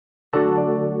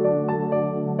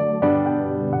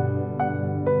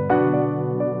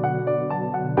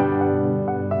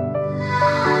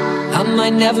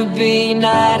might never be your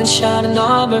knight in shining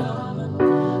armor.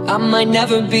 I might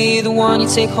never be the one you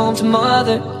take home to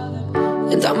mother.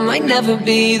 And I might never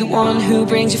be the one who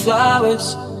brings you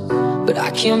flowers, but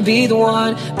I can be the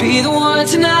one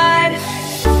tonight.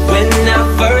 When I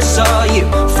first saw you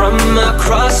from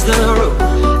across the room,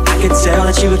 I could tell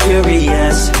that you were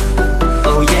curious.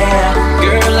 Oh yeah,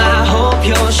 girl, I hope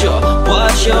you're sure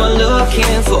what you're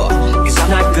looking for, 'cause I'm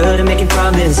not good at making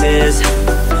promises.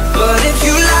 But if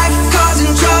you like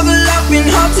causing trouble up in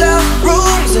hotel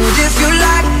rooms, and if you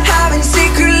like having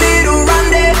secret little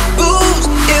rendezvous,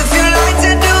 if you like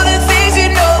to do the things you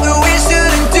know that we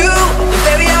shouldn't do, then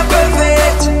baby, I'm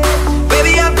perfect.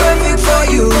 Baby, I'm perfect for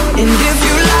you. And if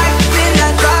you like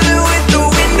midnight driving with the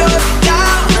windows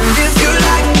down, and if you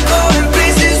like going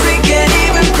places we can't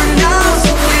even pronounce,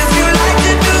 if you like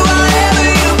to do whatever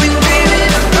you've been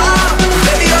dreaming about,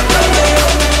 baby, you're perfect.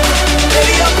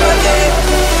 Baby, you're perfect.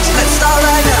 So let's start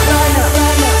right now.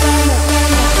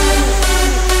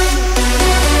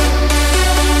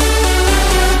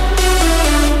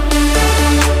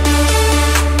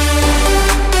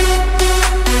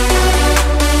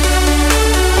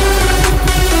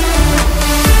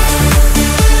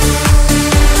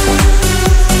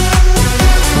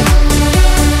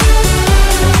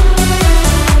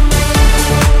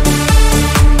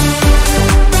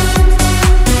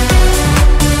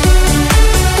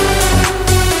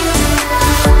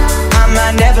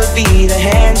 Be the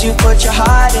hands you put your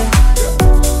heart in,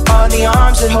 or the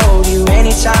arms that hold you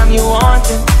anytime you want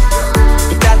them.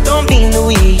 But that don't mean that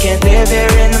we can't live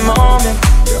here in the moment,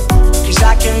 'cause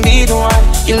I can be the one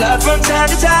you love from time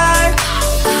to time.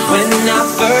 When I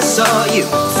first saw you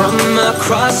from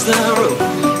across the room,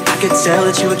 I could tell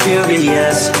that you were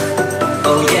curious.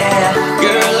 Oh yeah,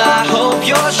 girl, I hope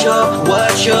you're sure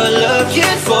what you're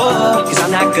looking for, 'cause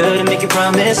I'm not good at making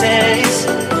promises.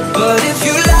 But if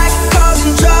you like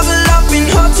causing trouble up in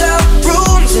hotel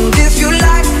rooms, and if you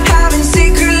like having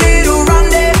secret little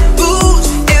rendezvous,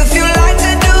 if you like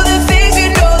to do the things you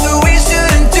know that we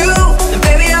shouldn't do, then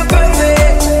baby, I'm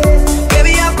perfect.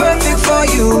 Baby, I'm perfect for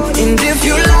you. And if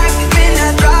you like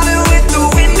midnight driving with the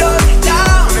windows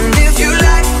down, and if you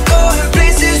like going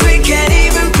places we can't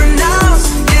even pronounce,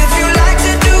 if you like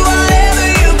to do whatever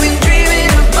you've been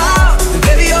dreaming about, then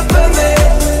baby, you're perfect.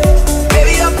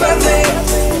 Baby, you're perfect.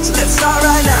 So let's start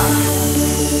right now.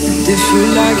 And if you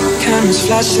like cameras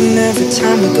flashing every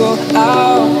time we go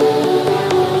out,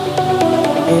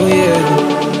 oh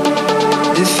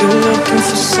yeah. If you're looking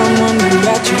for someone to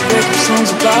write your breakup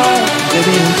songs about,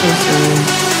 baby, I'm perfect.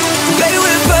 Baby,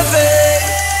 we're perfect.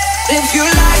 If you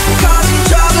like